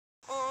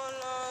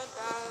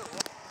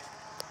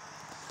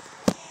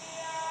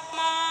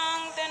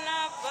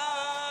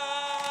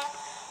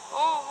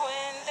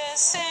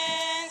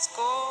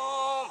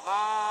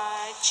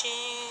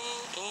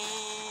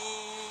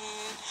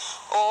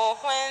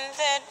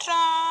the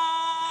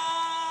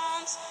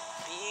drums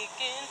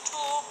begin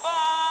to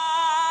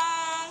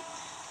bang,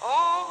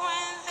 oh,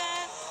 when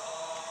they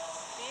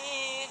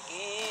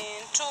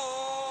begin to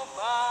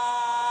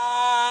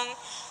bang,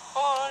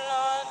 oh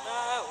Lord,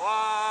 I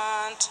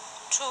want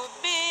to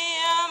be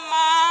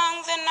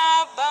among the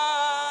number,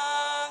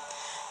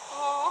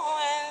 oh,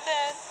 when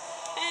the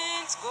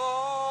saints go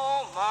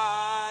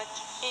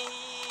marching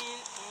in,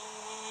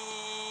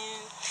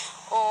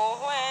 oh,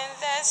 when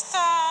the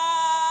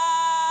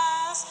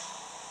stars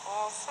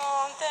fall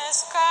from the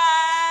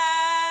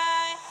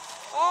sky,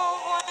 oh,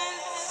 when the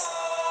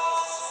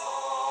stars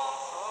fall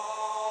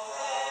from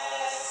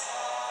the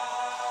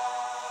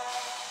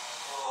sky,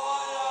 oh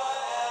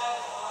Lord, I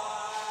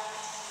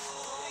want to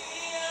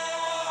be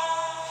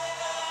among the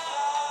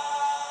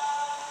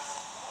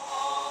last,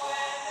 oh,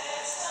 when the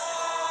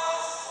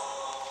stars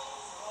fall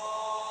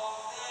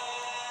from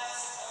the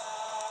sky.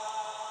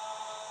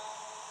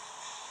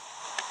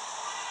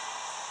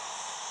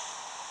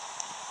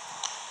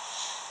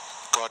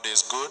 God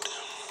is good,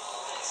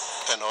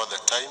 and all the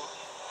time.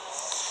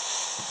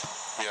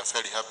 We are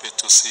very happy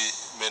to see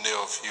many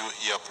of you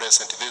here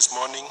present this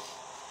morning,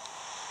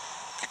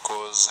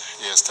 because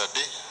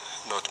yesterday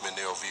not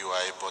many of you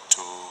are able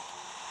to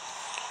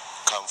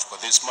come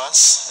for this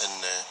Mass,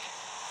 and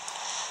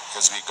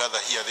as we gather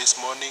here this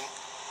morning,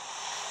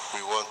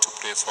 we want to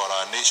pray for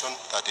our nation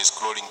that is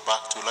crawling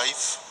back to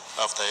life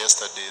after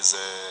yesterday's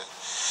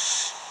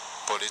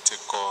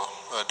political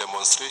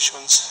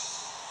demonstrations.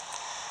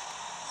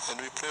 And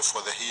we pray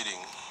for the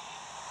healing,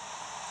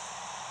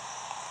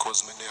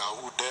 because many are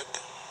wounded.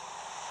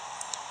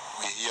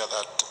 We hear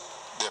that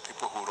there are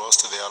people who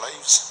lost their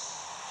lives.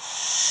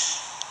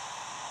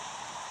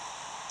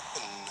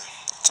 And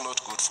it's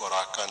not good for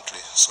our country,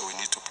 so we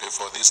need to pray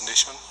for this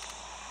nation,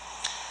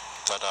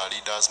 that our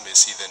leaders may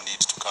see the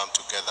need to come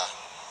together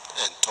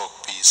and talk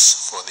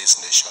peace for this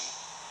nation.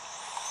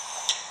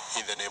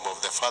 In the name of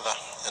the Father,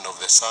 and of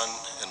the Son,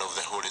 and of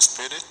the Holy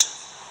Spirit,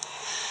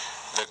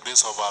 the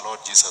grace of our Lord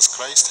Jesus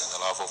Christ, and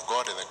the love of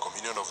God, and the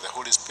communion of the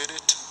Holy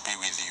Spirit be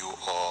with you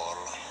all.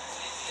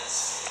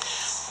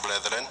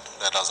 Brethren,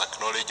 let us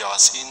acknowledge our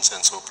sins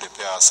and so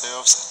prepare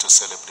ourselves to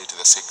celebrate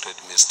the sacred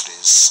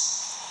mysteries.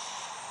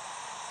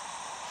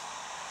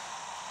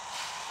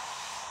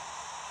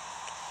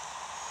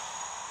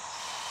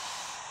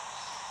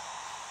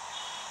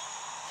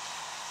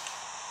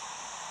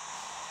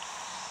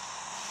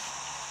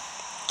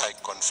 I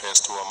confess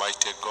to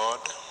Almighty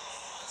God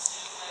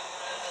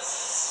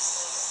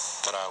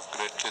that I have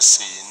greatly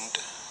sinned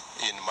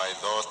in my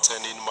thoughts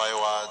and in my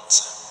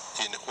words,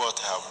 in what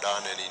I have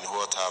done and in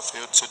what I have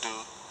failed to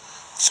do,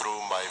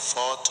 through my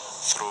fault,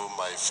 through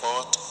my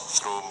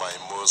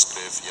most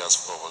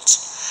grievous faults.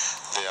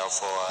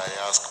 Therefore I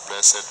ask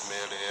Blessed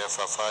Mary,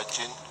 ever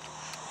Virgin,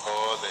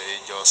 all the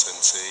angels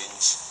and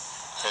saints,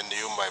 and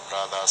you, my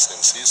brothers and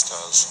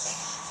sisters,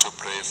 to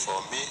pray for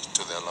me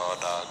to the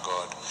Lord our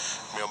God.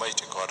 May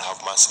Almighty God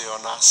have mercy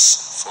on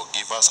us,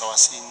 forgive us our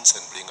sins,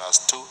 and bring us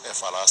to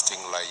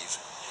everlasting life.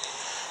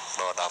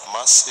 Lord have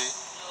mercy.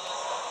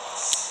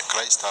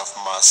 Christ have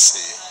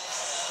mercy.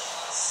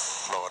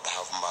 Lord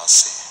have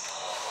mercy.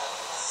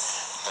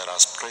 Let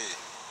us pray.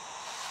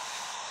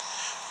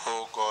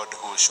 O God,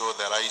 who show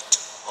the light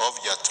of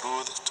your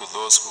truth to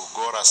those who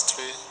go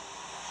astray,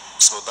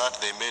 so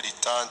that they may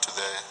return to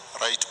the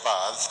right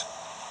path,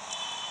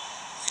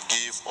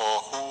 give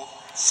all who,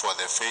 for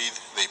the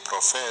faith they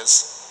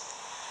profess,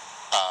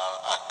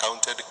 are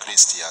accounted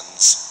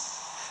Christians,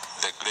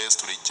 the grace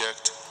to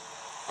reject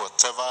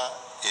whatever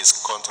is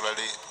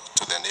contrary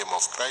to the name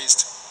of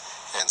Christ,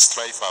 and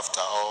strive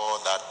after all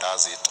that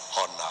does it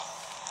honor.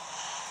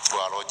 Through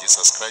our Lord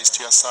Jesus Christ,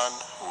 your Son,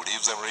 who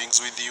lives and reigns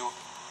with you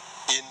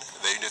in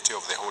the unity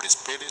of the Holy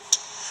Spirit,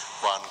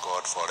 one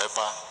God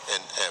forever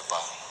and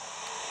ever.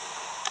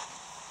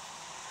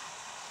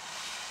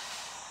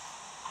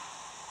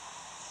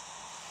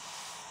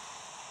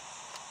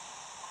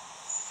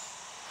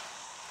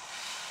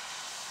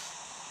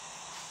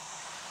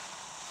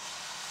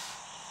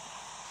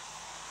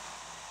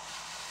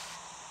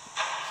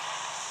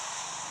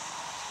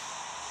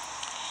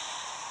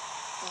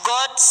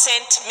 God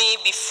sent me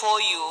before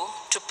you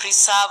to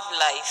preserve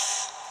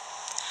life.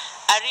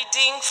 A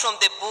reading from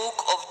the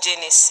book of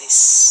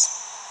Genesis.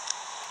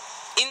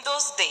 In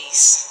those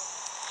days,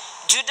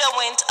 Judah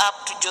went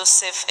up to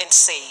Joseph and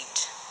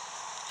said,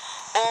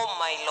 "O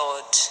my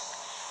Lord,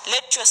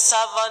 let your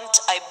servant,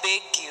 I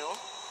beg you,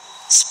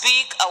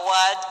 speak a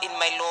word in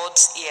my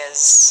Lord's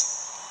ears.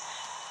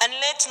 And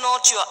let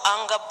not your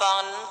anger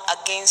burn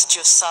against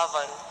your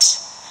servant,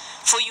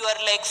 for you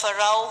are like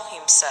Pharaoh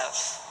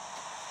himself."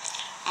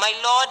 My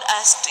Lord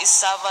asked his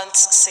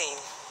servants,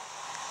 saying,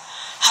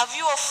 "Have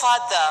you a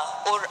father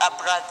or a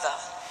brother?"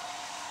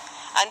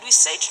 And we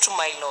said to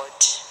my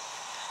Lord,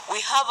 "We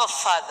have a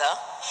father,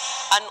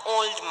 an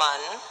old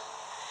man.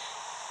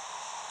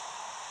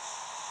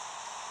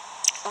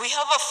 We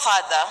have a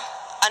father,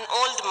 an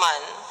old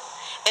man,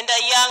 and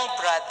a young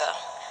brother,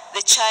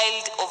 the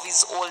child of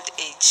his old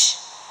age,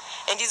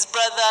 and his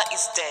brother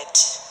is dead.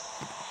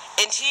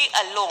 and he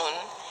alone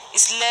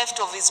is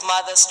left of his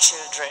mother's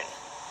children,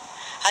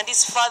 and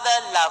his father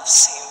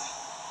loves him.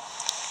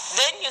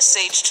 Then you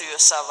said to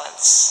your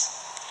servants,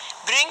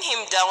 bring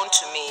him down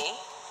to me,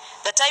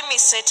 that I may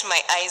set my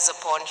eyes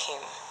upon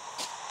him.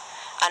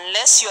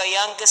 Unless your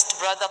youngest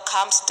brother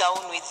comes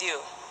down with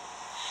you,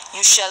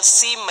 you shall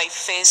see my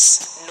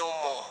face no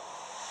more.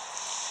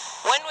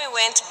 When we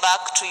went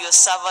back to your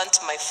servant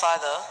my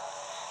father,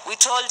 we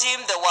told him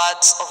the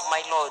words of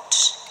my Lord.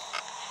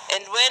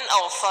 And when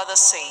our father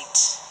said,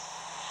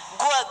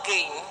 go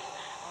again,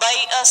 buy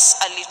us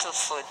a little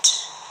food,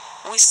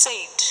 we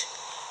said,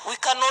 we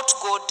cannot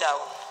go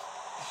down.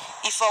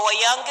 If our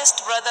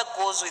youngest brother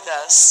goes with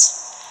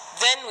us,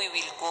 then we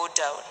will go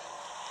down.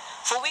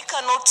 For we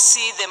cannot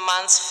see the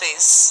man's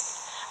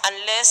face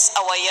unless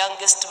our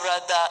youngest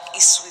brother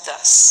is with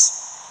us.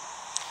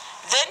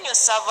 Then your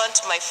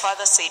servant my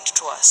father said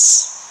to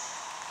us,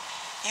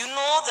 you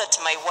know that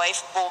my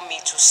wife bore me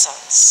 2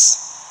 sons.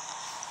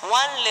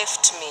 One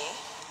left me,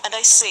 and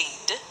I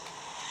said,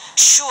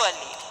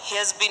 surely he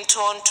has been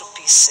torn to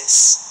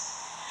pieces,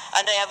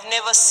 and I have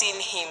never seen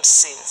him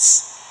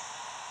since.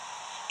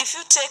 If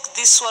you take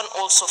this one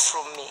also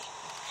from me,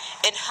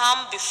 and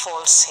harm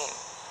befalls him,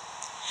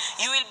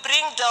 you will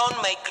bring down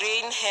my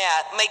gray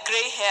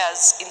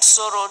hairs in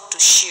sorrow to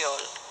Sheol.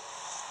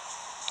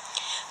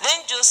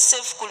 Then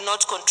Joseph could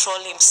not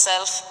control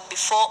himself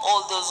before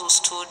all those who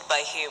stood by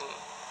him,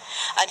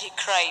 and he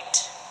cried,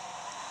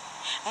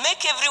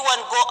 make everyone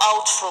go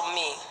out from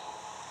me.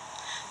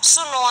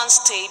 So no one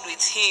stayed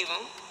with him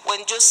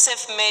when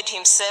Joseph made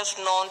himself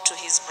known to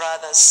his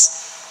brothers,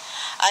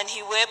 and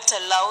he wept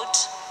aloud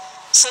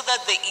so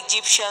that the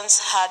Egyptians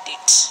heard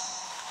it,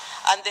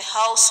 and the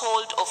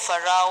household of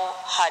Pharaoh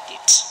heard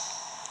it.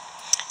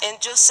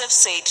 And Joseph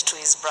said to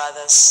his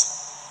brothers,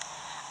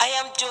 I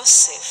am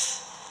Joseph.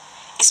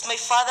 Is my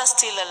father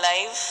still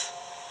alive?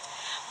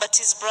 But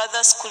his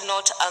brothers could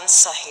not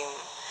answer him,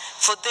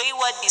 for they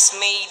were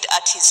dismayed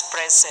at his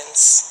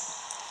presence.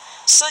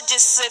 So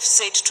Joseph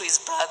said to his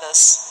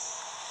brothers,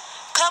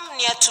 come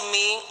near to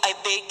me, I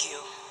beg you.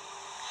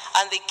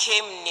 And they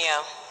came near,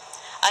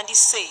 and he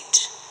said,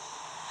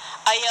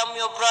 I am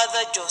your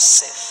brother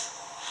Joseph,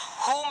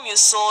 whom you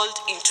sold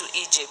into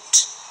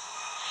Egypt.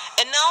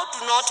 And now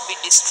do not be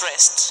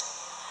distressed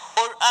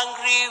or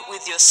angry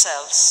with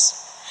yourselves,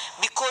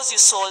 because you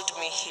sold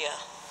me here.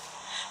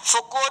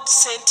 For God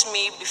sent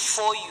me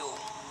before you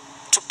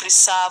to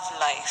preserve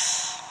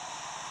life.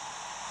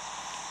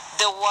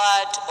 The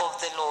word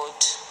of the Lord.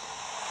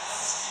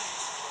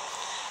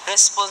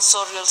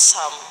 Responsorial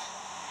Psalm.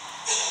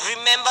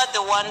 Remember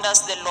the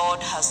wonders the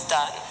Lord has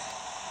done.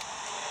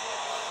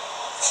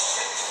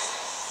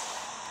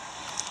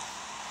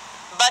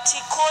 But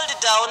he called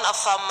down a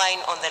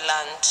famine on the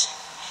land.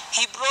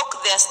 He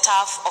broke their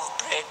staff of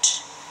bread.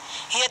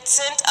 He had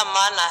sent a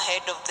man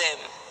ahead of them,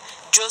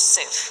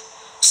 Joseph,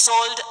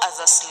 sold as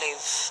a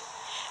slave.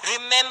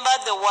 Remember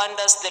the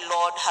wonders the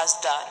Lord has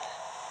done.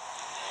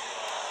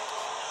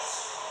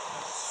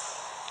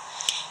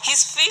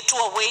 His feet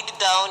were weighed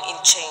down in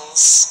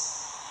chains.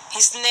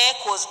 His neck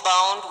was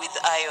bound with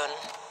iron,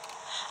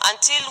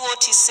 until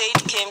what he said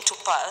came to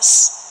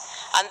pass,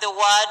 and the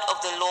word of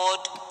the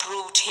Lord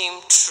proved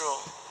him true.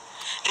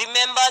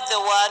 Remember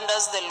the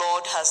wonders the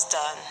Lord has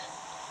done.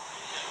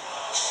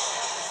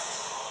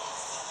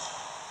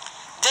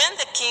 Then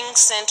the king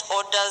sent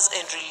orders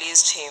and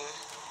released him.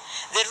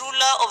 The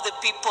ruler of the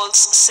peoples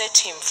set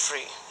him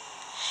free.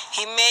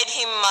 He made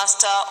him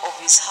master of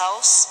his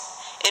house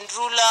and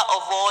ruler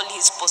of all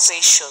his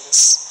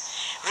possessions.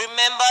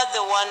 Remember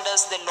the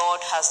wonders the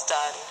Lord has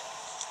done.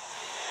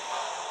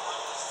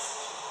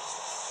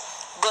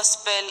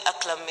 Gospel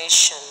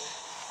acclamation.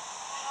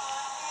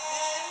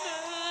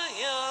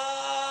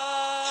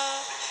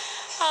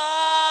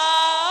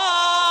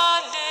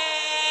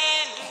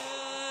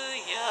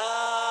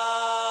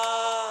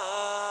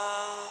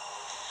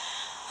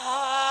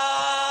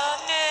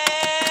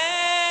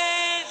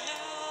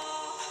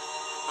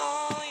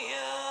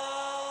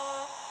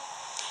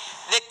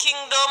 The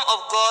kingdom of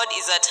God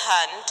is at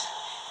hand.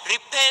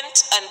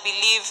 Repent and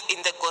believe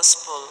in the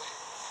gospel.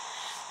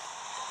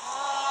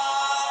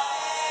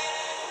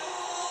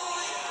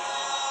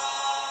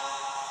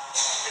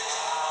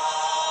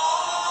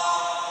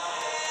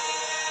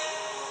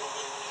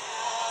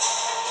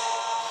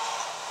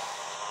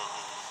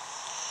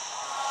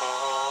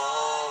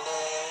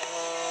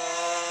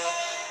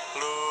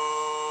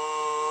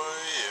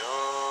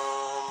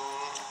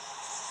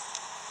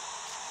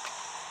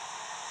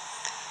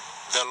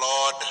 The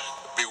Lord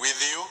be with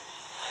you.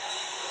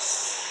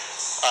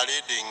 A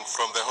reading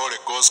from the Holy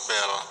Gospel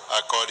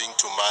according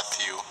to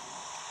Matthew.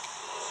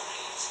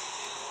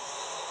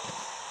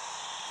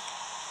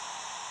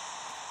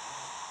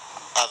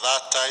 At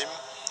that time,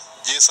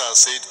 Jesus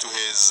said to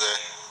his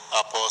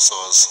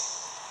apostles,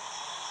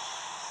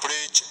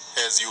 preach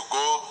as you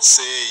go,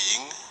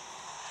 saying,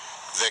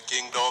 the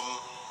kingdom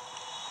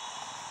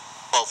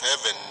of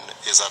heaven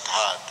is at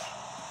hand.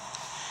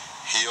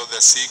 Heal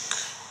the sick,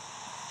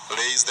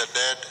 raise the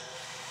dead,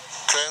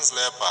 cleanse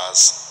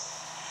lepers,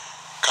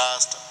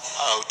 cast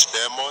out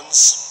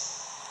demons.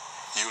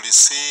 You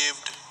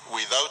received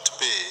without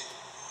pay,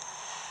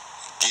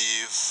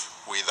 give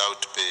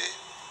without pay.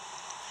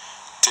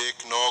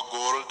 Take no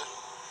gold,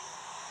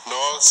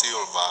 nor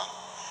silver,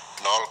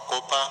 nor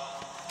copper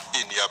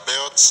in your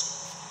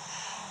belts,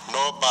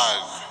 no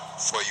bag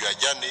for your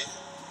journey,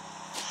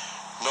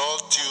 no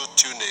two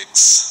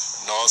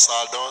tunics, nor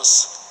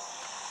sandals,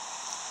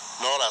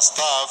 nor a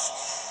staff,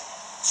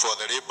 for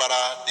the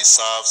laborer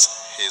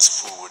deserves his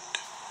food.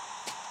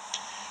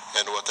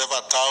 And whatever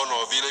town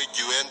or village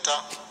you enter,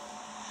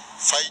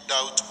 find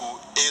out who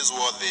is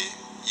worthy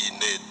in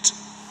it,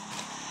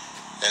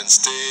 and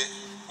stay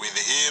with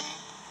him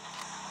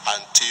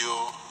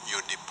until you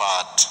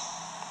depart.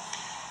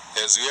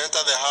 As you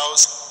enter the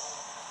house,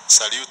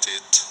 salute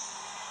it,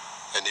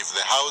 and if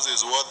the house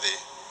is worthy,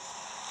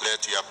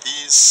 let your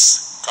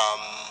peace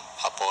come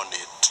upon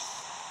it.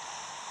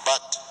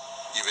 But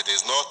if it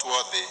is not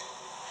worthy,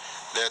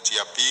 let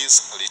your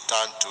peace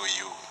return to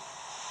you.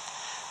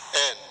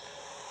 And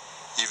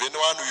if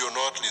anyone will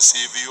not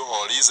receive you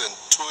or listen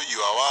to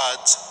your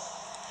words,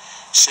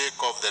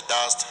 shake off the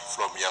dust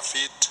from your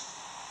feet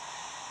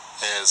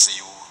as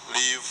you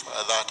leave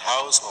that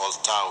house or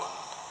town.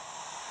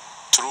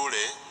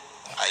 Truly,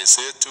 I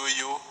say to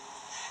you,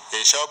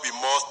 it shall be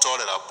more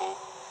tolerable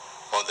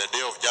on the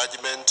day of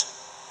judgment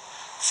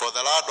for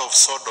the land of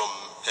Sodom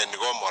and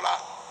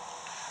Gomorrah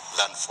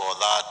than for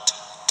that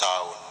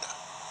town.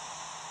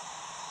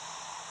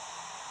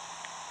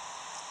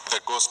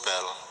 The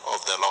Gospel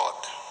of the Lord.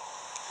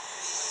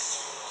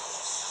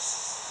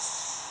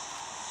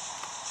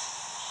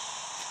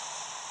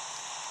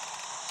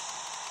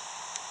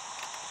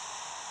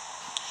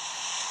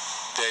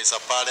 There is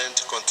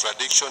apparent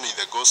contradiction in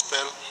the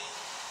Gospel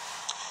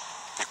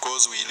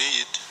because we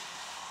read,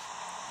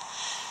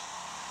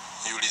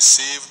 you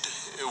received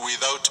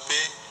without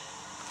pay,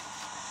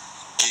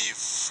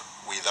 give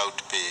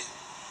without pay.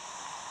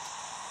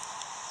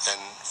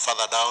 And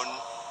further down,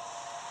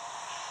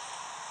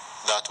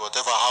 that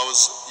whatever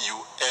house you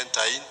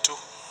enter into,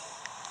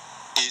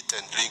 eat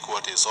and drink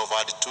what is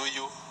offered to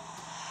you,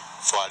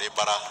 for a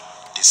laborer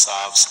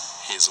deserves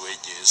his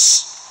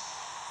wages.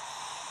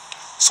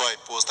 So I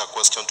posed a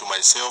question to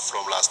myself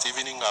from last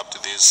evening up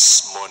to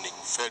this morning,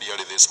 very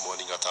early this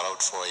morning at around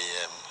 4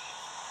 a.m.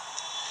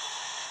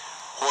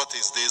 What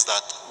is this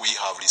that we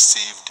have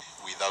received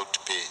without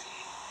pay,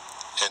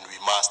 and we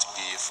must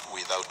give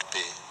without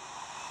pay?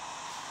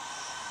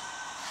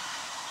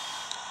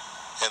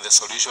 And the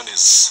solution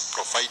is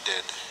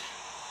provided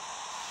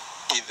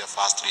in the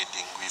first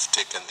reading we've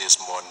taken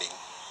this morning.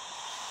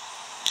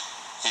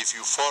 If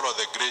you follow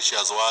the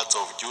gracious words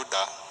of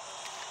Judah,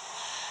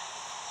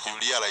 you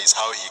realize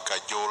how he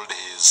cajoled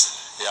his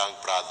young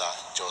brother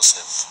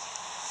Joseph.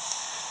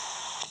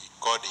 He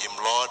called him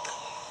Lord,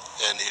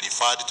 and he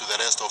referred to the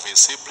rest of his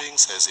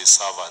siblings as his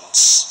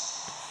servants.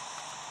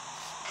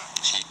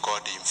 He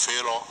called him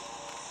Pharaoh,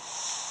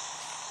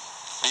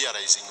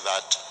 realizing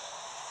that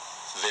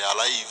their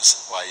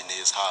lives were in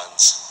his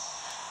hands,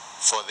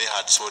 for they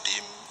had sold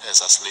him as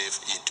a slave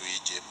into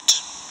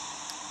Egypt.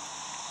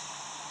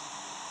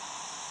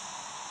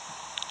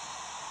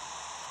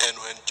 And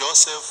when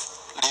Joseph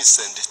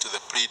listened to the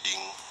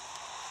pleading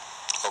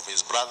of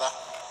his brother,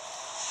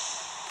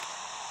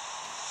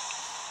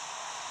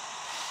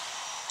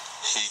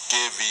 he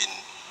gave in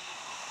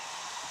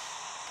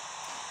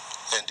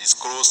and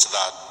disclosed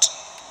that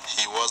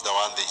he was the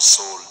one they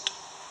sold,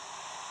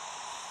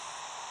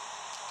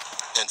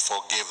 and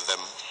forgave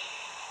them,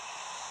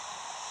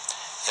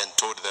 and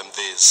told them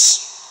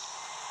this: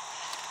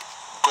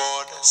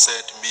 God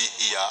sent me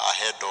here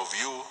ahead of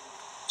you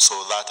so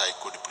that I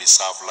could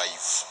preserve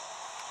life.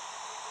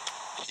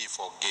 He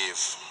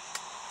forgave.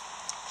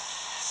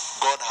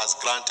 God has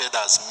granted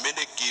us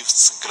many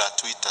gifts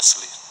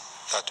gratuitously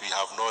that we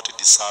have not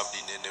deserved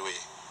in any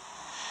way.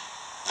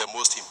 The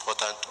most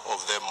important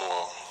of them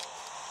all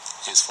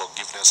is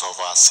forgiveness of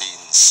our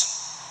sins.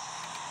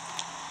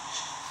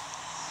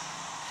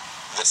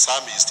 The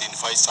psalmist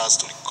invites us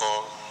to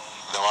recall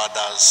the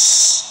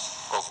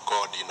wonders of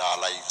God in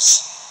our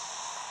lives.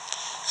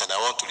 And I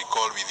want to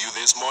recall with you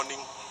this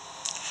morning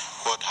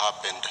what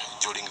happened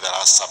during the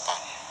Last Supper.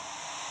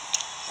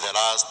 The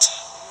last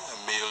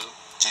meal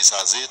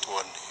Jesus ate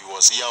when he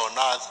was here on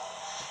earth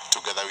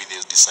together with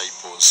his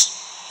disciples.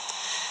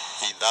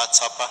 In that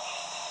supper,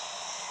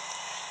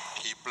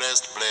 he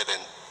blessed bread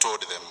and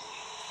told them,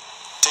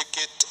 "Take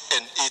it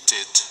and eat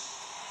it,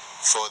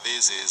 for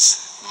this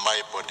is my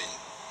body,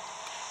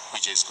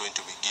 which is going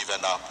to be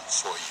given up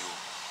for you."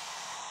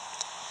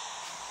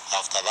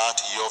 After that,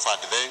 he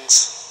offered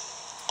thanks,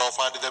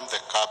 offered them the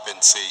cup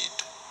and said,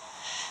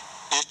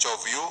 "Each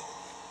of you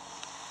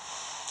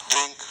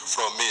drink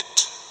from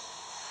it,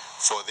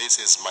 for this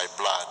is my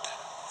blood,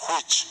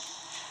 which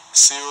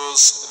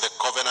seals the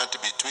covenant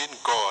between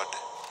God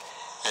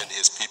and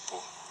his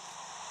people.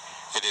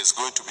 It is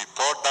going to be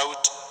poured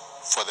out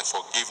for the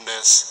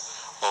forgiveness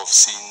of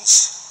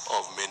sins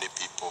of many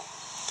people."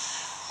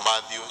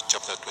 Matthew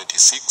chapter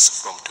 26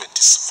 from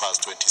verse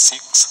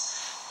 26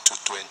 to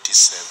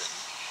 27.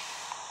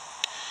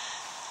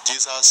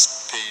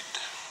 Jesus paid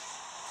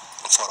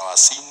for our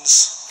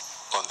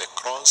sins on the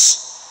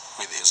cross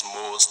with his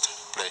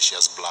most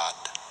precious blood.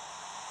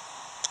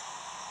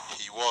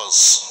 He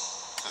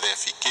was the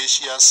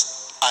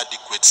efficacious,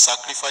 adequate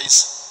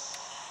sacrifice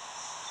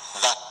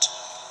that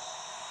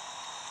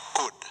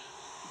could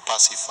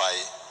pacify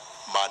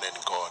man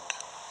and God.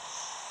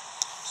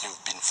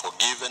 You've been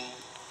forgiven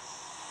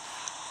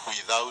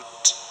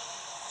without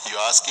you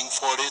asking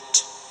for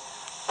it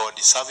or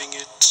deserving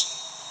it.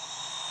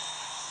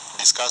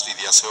 Discuss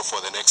with yourself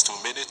for the next 2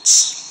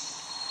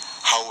 minutes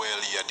how well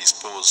you are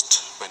disposed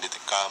when it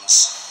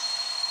comes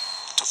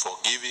to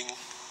forgiving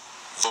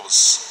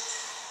those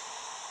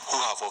who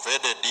have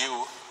offended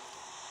you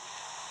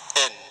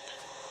and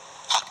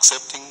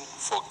accepting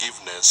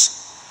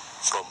forgiveness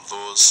from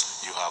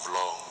those you have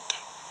wronged.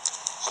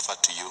 Over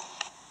to you.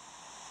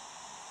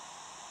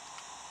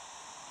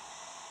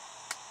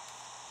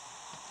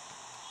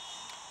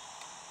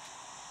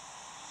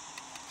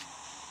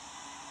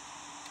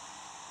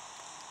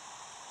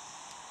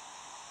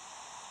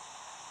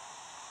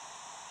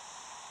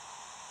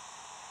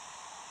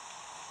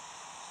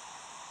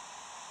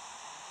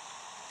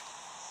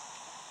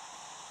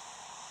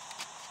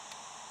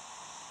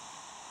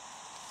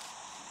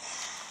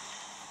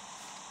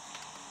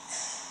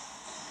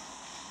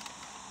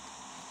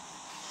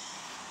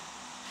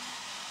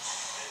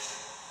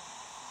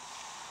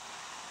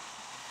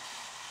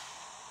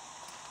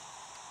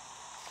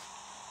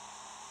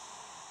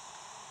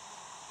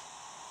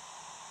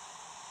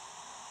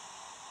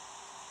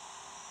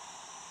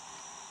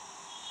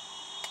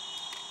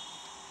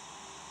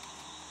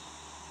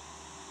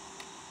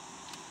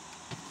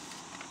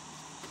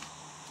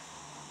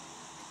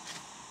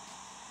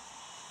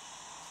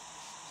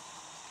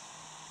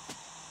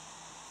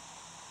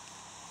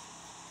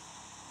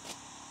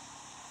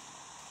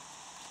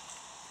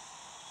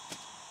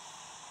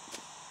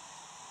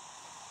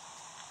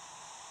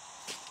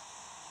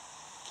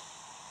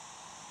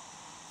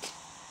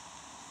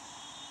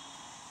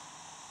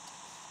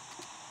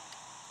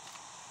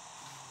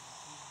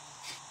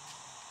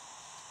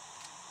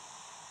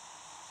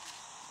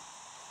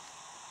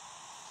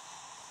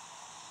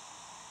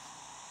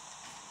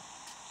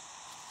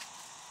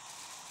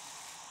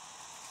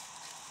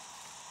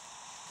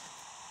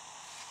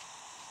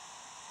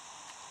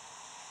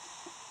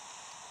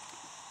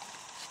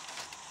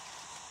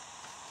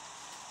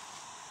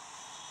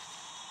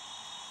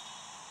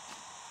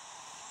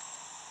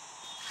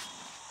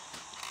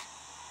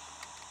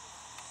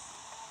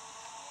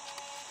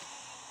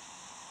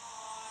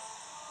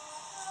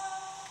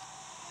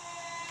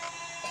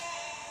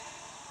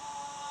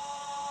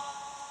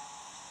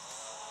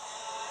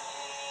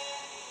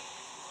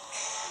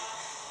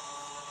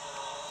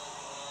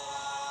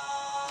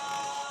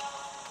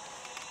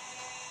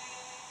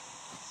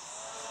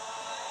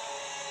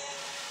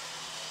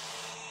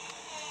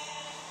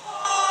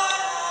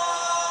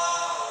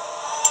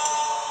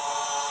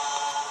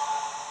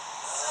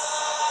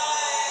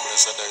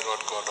 Blessed are you,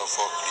 Lord God of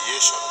all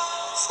creation,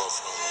 for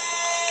from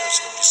you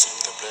countries have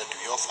received the bread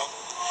we offer,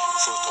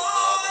 fruit of the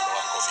earth and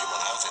work of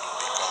human hands, it will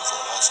become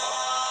for us our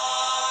food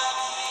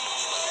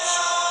of life.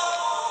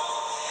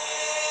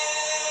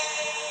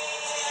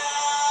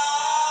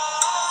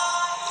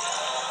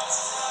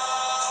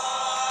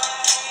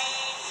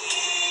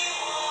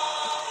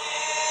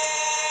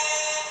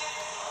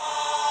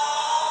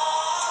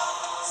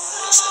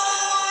 Blessed are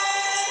you, Lord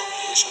God of all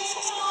creation,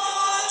 for from your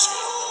goodness we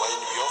have the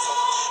wine we offer,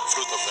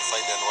 fruit of the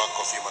fine and work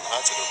of human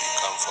hands, it will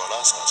become for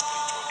us our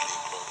spiritual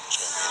drink, Lord, which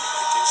are my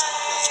iniquities, and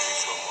cleanse me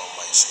from all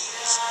my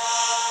sins.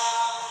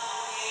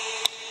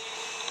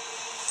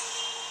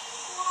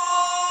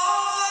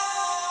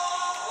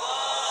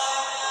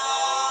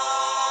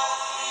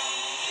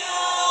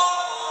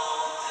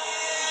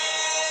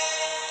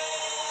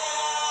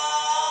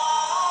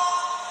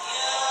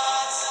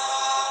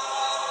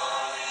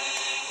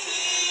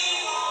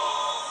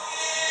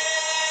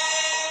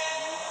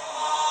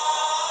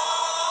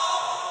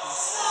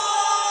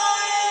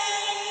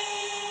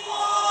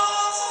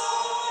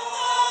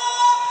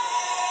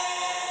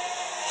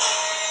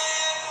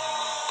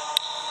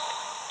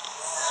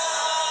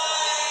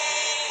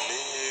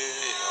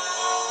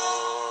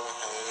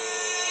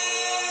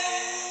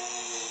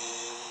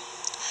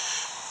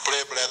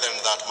 Pray, brethren,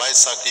 that my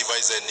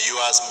sacrifice and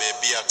yours may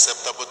be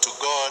acceptable to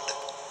God,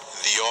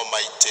 the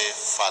Almighty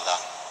Father.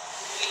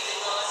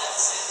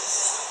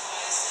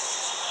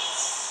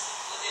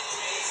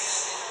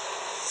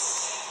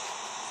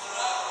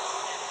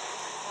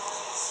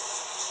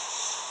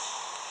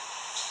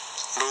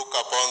 Look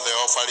upon the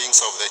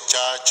offerings of the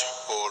church,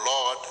 O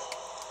Lord,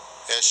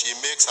 as she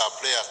makes her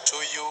prayer to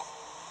you,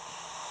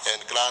 and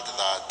grant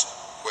that,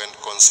 when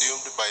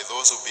consumed by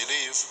those who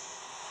believe,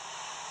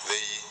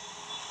 they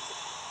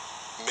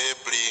may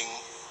bring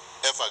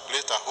ever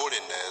greater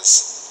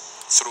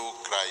holiness through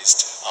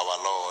Christ our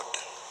Lord.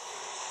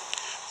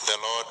 The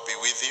Lord be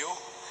with you.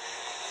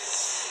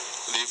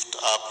 Lift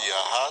up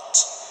your heart.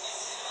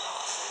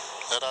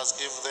 Let us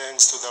give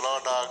thanks to the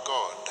Lord our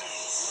God.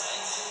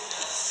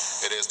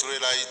 It is truly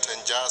right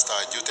and just,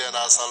 our duty and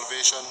our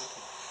salvation,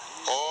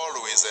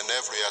 always and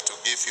everywhere to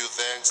give you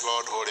thanks,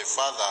 Lord, Holy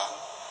Father,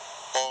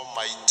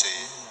 Almighty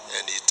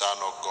and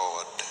eternal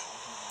God.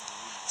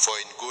 For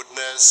in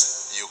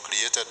goodness you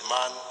created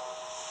man,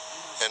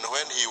 and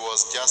when he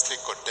was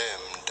justly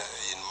condemned,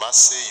 in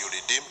mercy you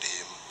redeemed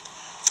him.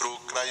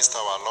 Through Christ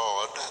our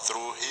Lord,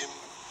 through him,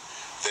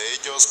 the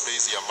angels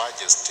praise your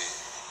majesty,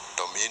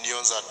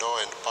 dominions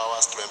adore and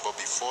powers tremble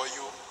before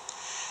you.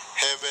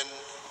 Heaven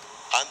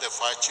and the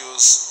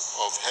virtues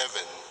of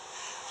heaven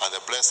and the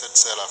blessed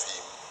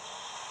seraphim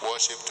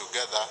worship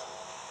together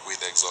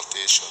with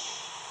exaltation.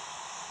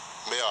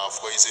 May our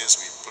voices,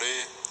 we pray,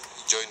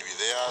 join with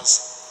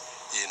theirs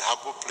in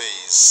humble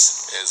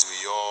praise as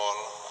we all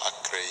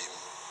acclaim.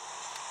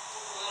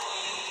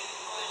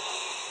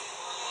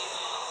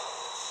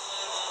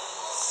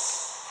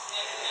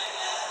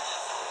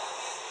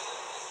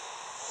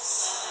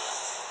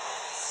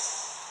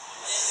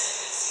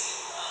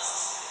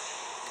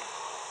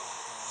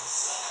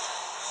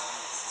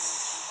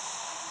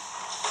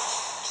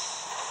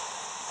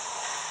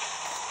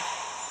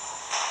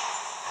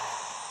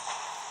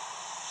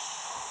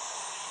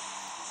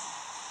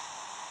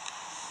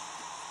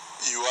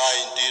 You are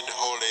indeed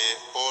holy,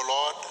 O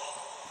Lord,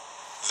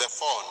 the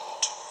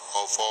fount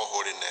of all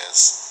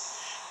holiness.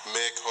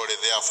 Make holy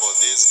therefore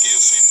these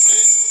gifts, we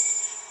pray,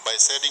 by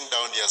sending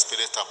down your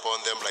Spirit upon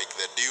them like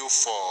the dew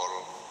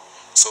fall,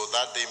 so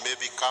that they may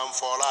become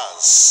for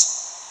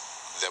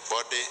us the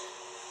body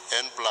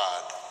and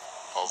blood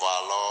of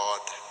our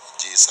Lord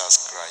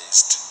Jesus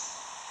Christ.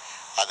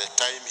 At the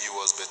time he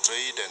was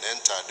betrayed and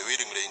entered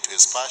willingly into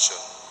his passion,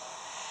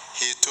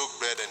 he took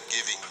bread and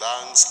giving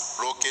thanks,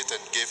 broke it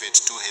and gave it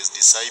to his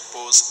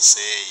disciples,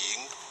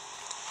 saying,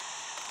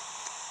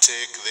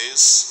 "Take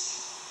this,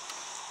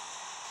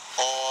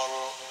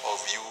 all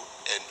of you,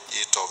 and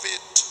eat of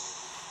it.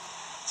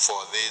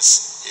 For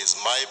this is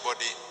my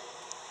body,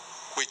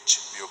 which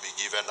will be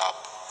given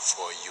up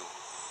for you."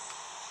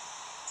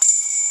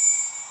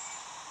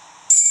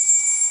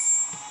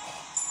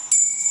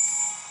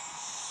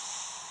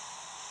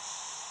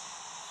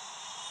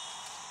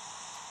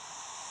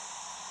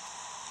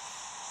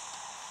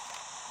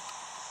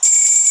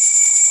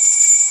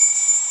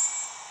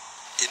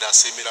 In a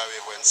similar way,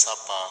 when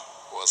supper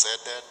was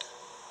ended,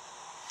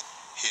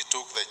 he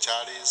took the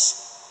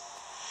chalice,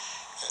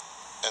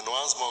 and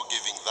once more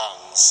giving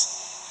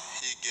thanks,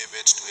 he gave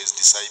it to his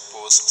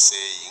disciples,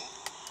 saying,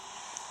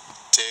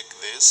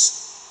 "Take this,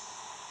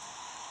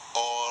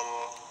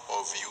 all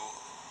of you,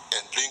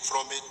 and drink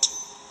from it,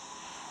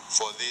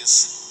 for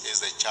this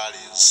is the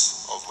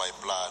chalice of my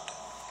blood,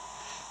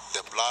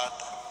 the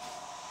blood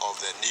of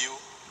the new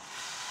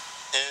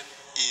and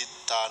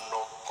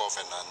eternal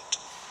covenant,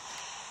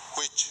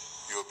 which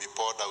will be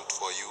poured out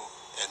for you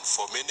and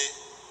for many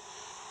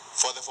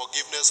for the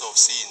forgiveness of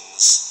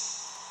sins.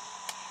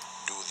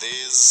 Do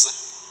this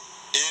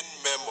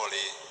in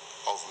memory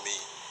of me."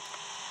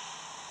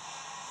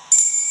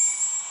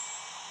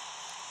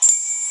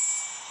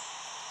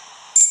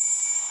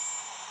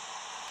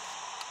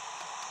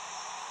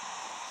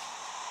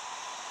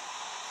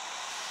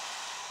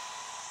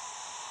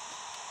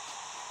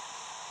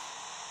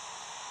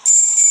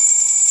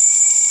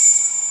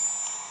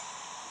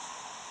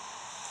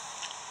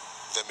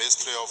 The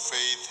mystery of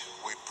faith,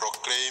 we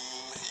proclaim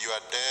your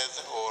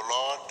death, O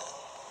Lord,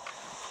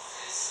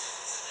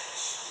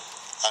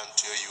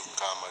 until you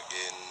come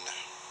again.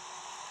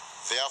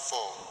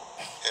 Therefore,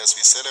 as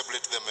we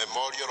celebrate the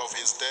memorial of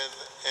his death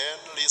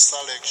and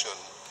resurrection,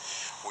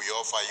 we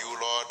offer you,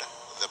 Lord,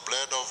 the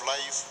bread of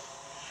life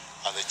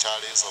and the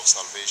chalice of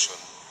salvation,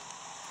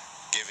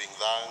 giving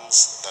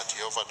thanks that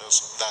you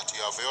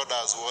have held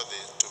us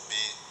worthy to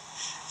be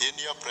in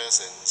your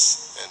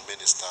presence and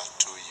minister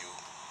to you.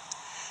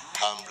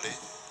 Humbly,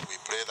 we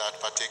pray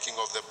that partaking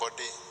of the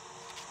body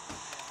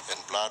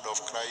and blood of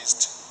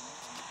Christ,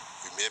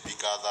 we may be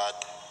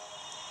gathered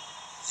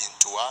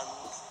into one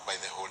by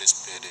the Holy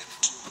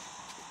Spirit.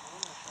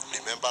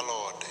 Remember,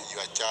 Lord,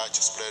 your church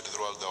spread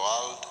throughout the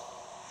world,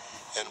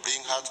 and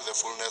bring her to the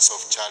fullness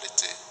of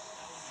charity,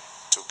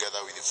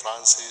 together with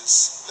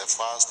Francis, the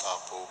first, our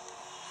Pope,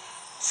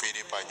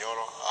 Philip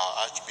Anyoro, our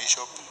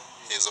Archbishop,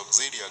 his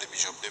auxiliary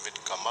Bishop David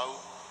Kamau,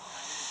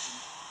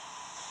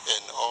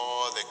 and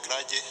all the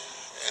clergy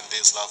and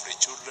these lovely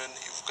children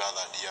you've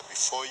gathered here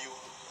before you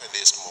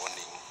this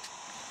morning.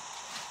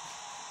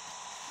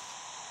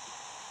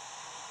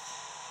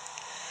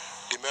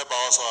 Remember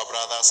also our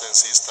brothers and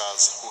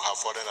sisters who have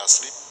fallen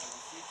asleep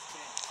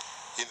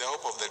in the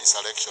hope of the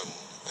resurrection,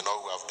 and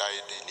all who have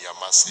died in your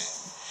mercy.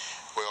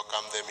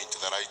 Welcome them into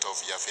the light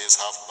of your face.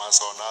 Have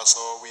mercy on us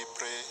all, we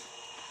pray,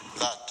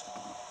 that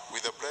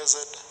with the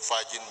Blessed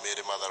Virgin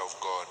Mary, Mother of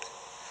God,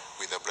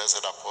 with the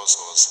blessed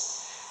apostles,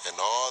 and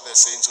all the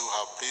saints who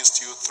have pleased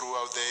you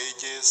throughout the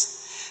ages,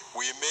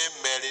 we may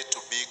merit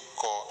to be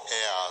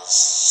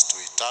co-heirs to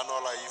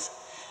eternal life,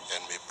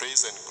 and may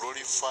praise and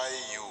glorify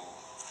you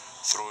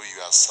through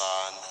your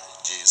Son,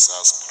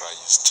 Jesus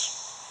Christ.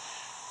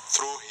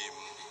 Through him,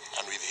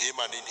 and with him,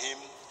 and in him,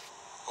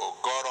 O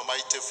God,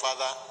 Almighty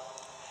Father,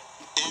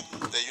 in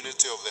the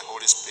unity of the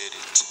Holy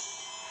Spirit,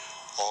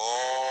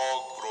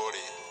 all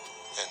glory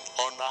and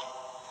honor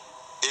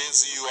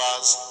is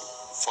yours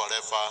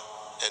forever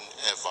and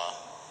ever.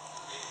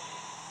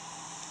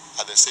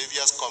 At the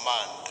Savior's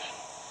command,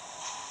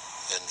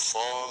 and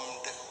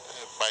formed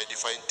by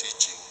divine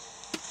teaching,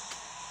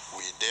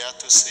 we dare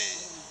to say,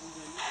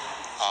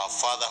 Our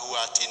Father who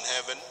art in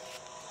heaven,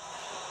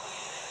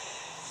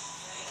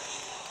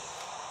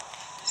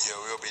 your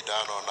will be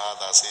done on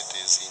earth as it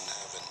is in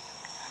heaven.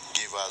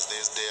 Give us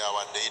this day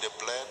our daily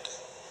bread,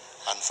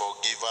 and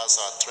forgive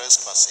us our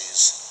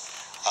trespasses,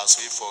 as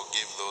we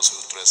forgive those who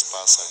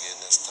trespass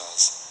against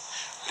us.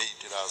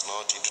 Lead us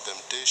not into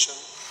temptation,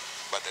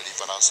 but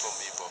deliver us from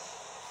evil.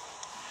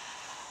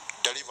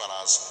 Deliver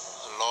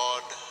us,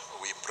 Lord,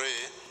 we pray,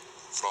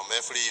 from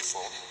every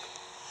evil.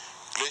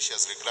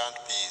 Graciously grant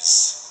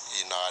peace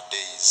in our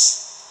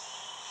days,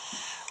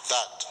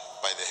 that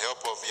by the help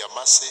of your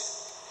mercy,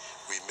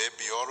 we may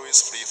be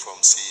always free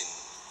from sin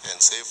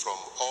and safe from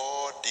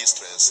all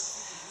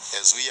distress,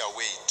 as we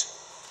await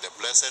the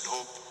blessed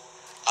hope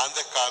and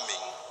the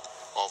coming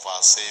of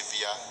our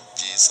Savior,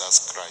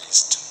 Jesus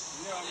Christ.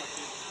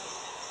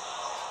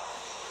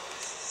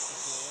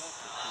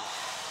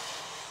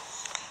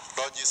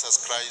 Lord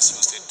Jesus Christ,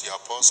 who said to the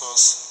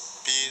apostles,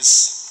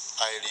 Peace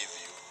I leave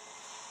you,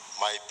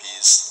 my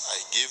peace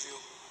I give you.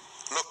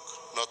 Look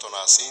not on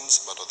our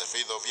sins, but on the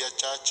faith of your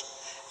church,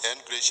 and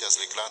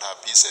graciously grant her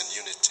peace and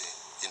unity,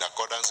 in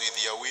accordance with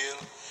your will,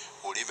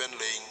 who live and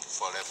reign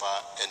forever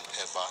and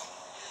ever.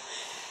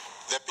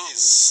 The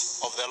peace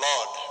of the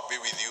Lord be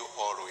with you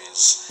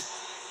always.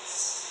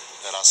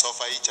 Let us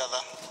offer each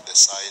other the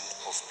sign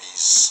of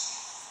peace.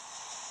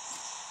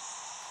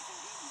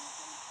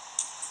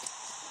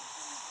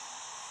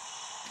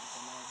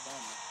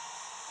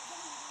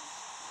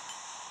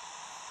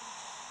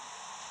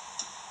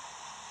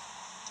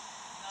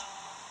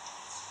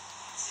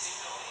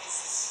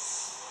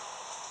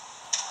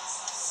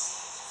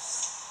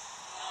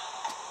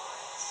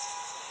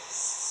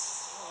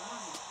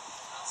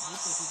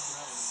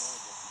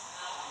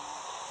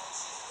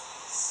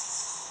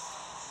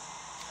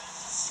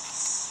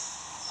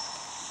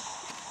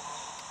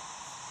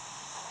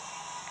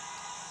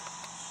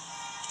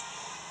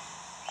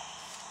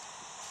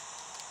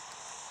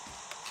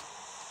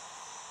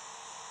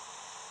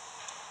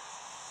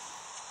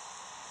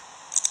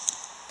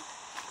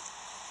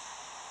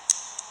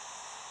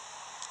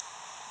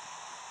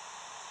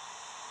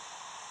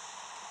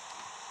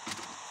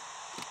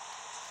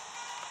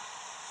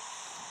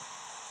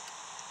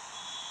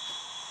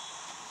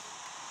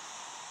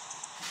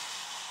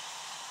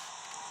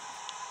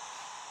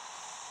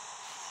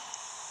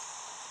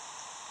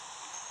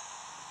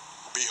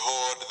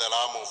 Behold the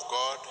Lamb of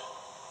God.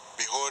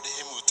 Behold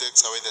him who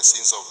takes away the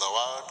sins of the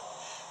world.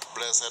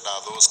 Blessed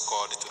are those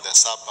called to the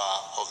supper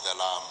of the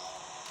Lamb.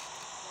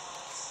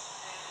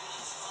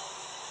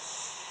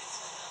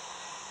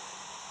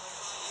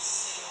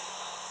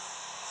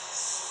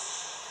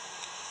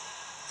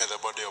 May the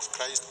body of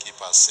Christ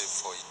keep us safe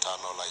for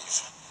eternal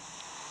life.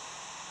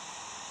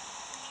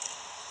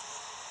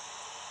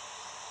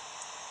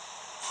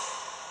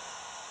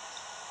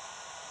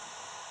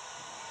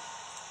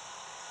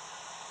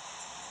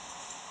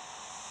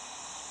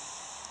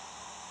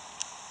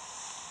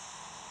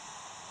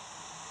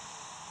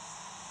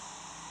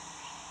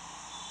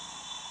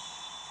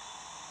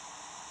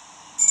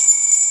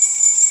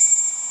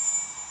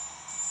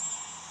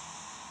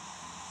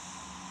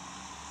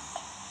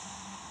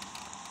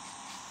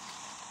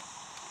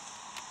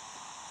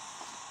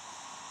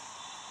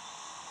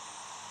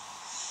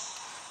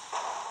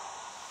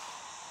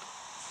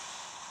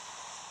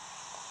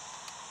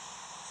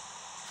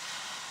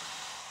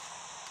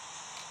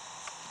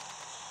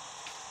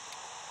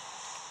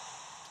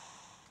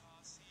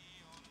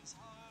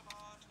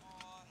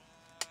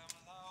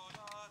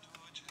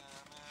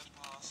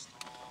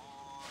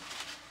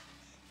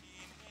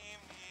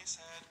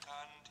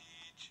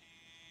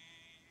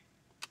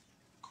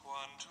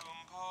 Quantum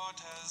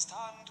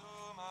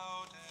potestantem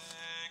aude,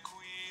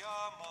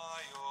 quia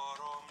maior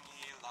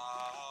omni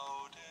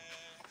laude,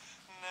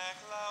 nec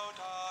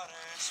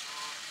laudare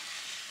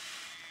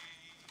sufficit.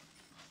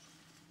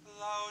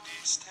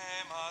 Laudis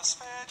tema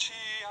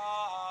specialis,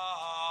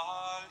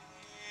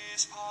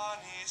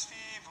 panis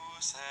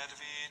vivus et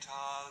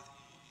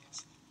vitalis,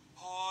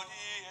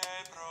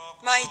 hodie pro.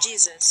 My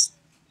Jesus,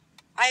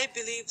 I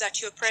believe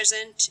that you're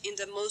present in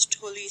the most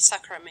holy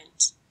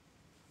sacrament.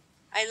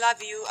 I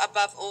love you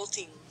above all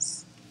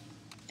things,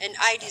 and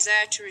I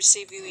desire to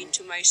receive you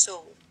into my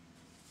soul.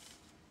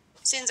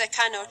 Since I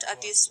cannot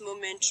at this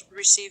moment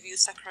receive you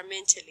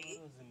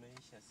sacramentally,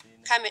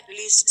 come at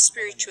least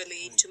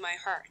spiritually into my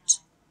heart.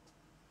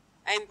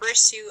 I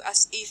embrace you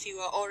as if you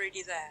are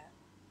already there,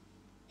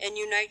 and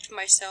unite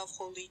myself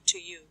wholly to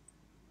you.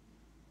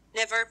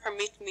 Never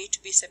permit me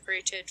to be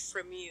separated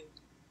from you.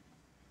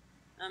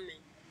 Amen.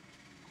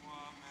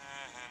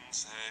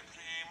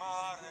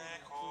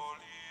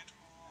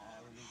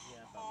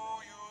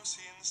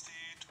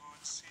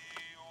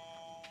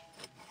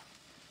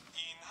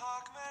 In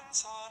hac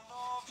mensa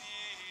novi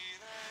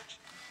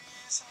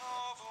regis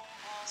novum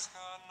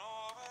Pascha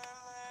novel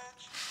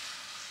legis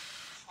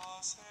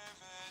face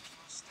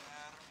vetus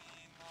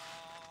termina,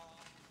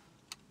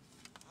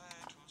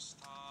 vetus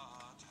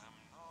statem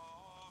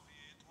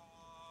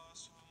novitas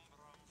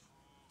umbram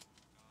fugat.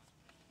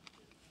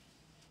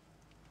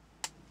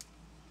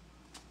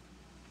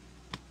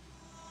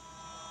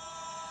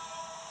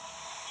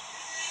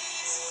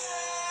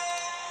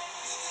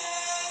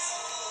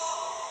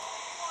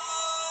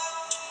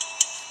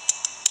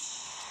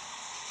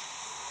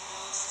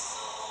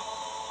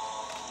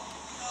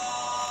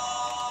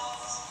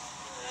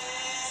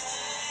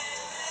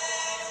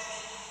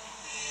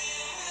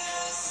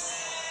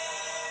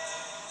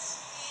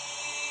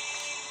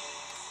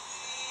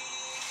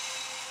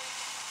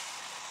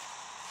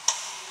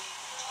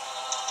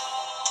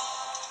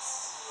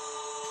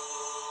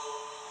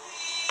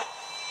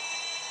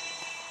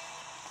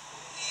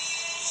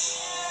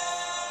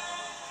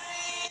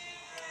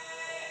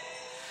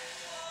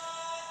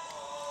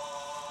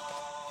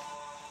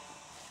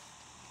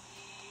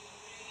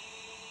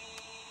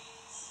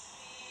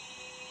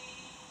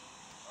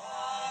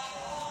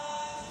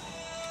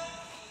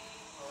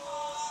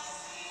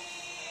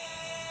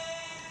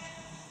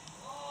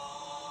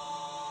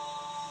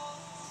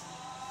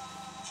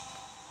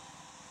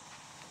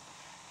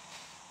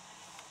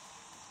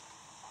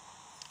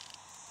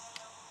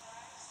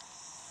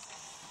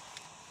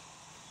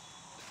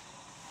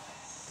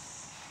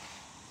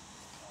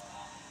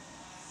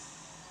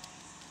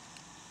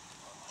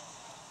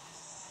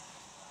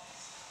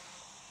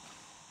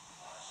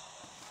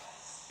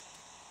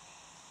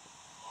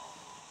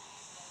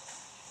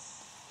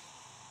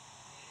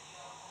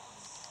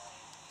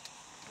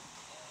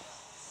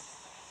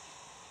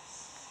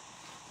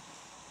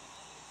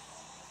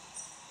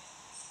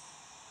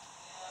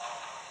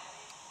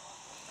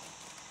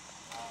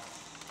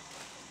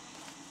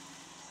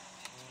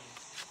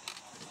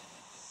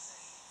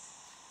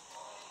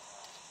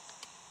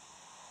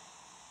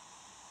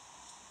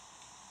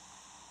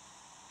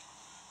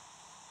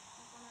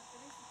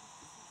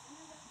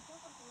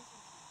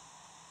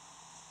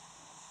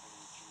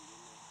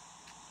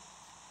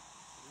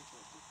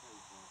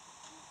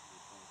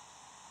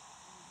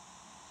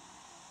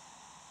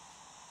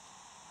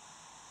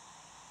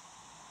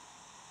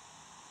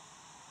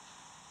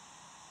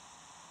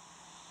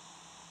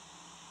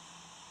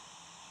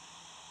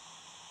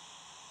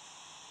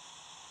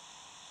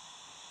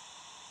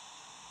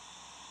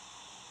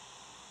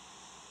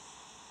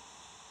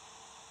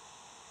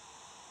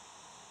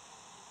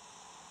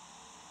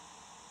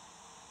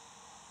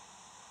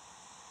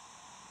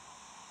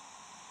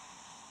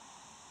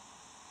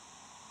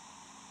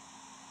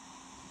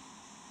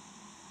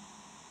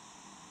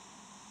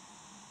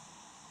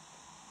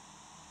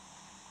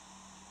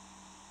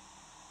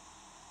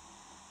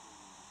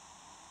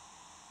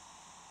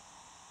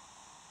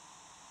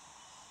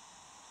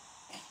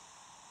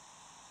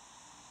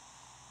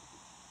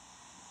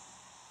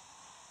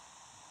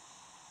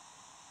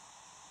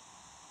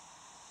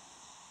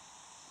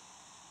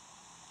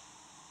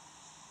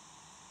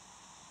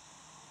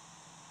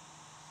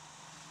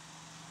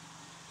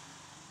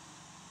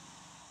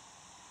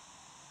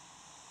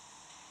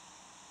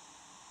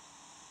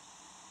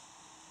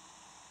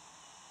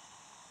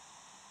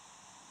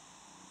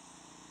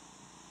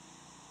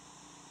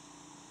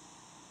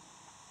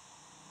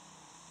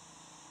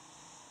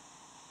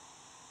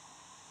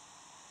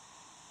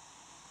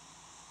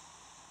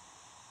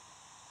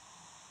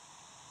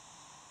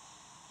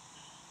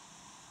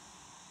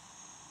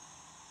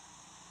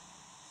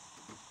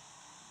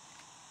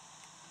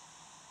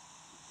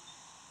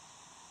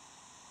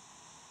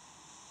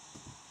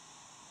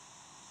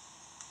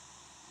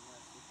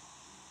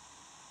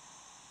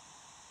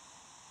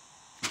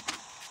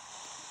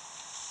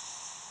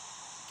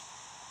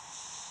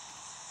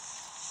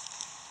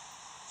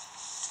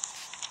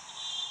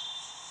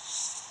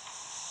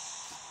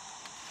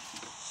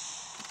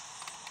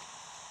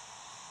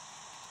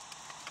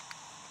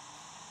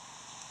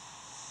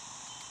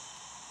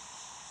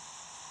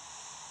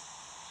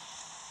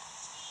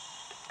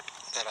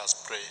 Let us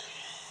pray.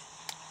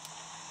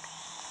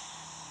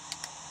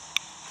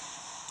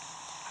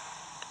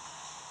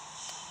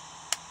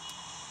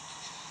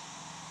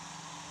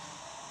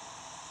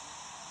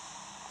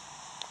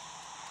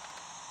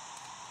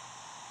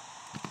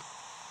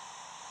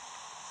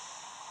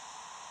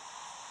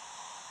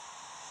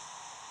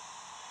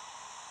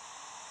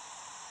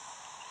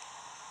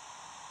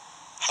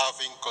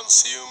 Having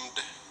consumed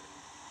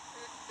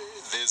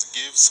these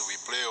gifts, we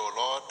pray, O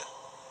Lord,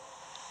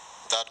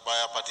 that by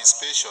our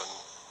participation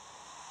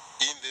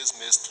in this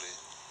mystery,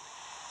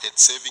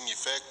 its saving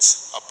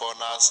effects upon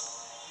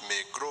us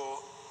may grow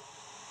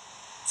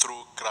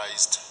through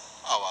Christ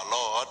our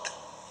Lord.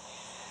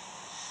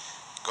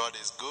 God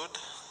is good,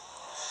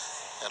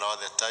 and all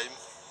the time.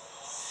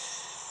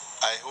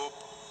 I hope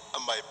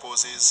my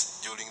pauses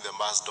during the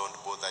Mass don't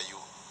bother you,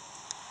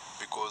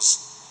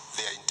 because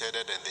they are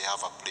intended and they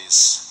have a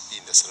place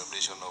in the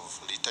celebration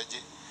of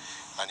liturgy.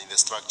 and in the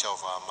structure of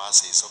our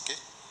masses, okay?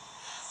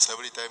 So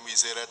every time we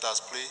say, let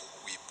us pray,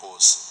 we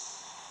pause.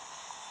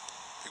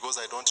 Because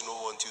I don't know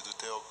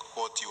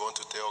what you want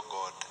to tell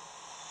God.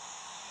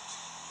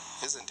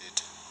 Isn't it?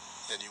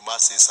 And you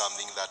must say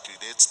something that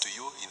relates to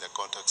you in the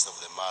context of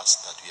the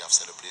Mass that we have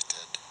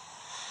celebrated.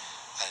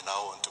 I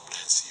now want to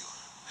bless you.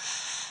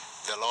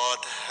 The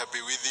Lord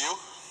be with you.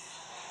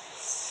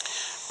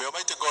 May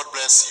Almighty God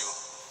bless you,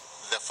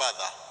 the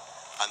Father,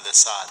 and the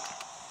Son,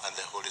 and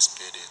the Holy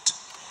Spirit.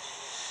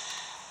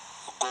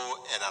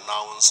 Go and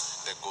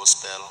announce the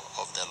gospel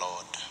of the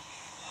Lord.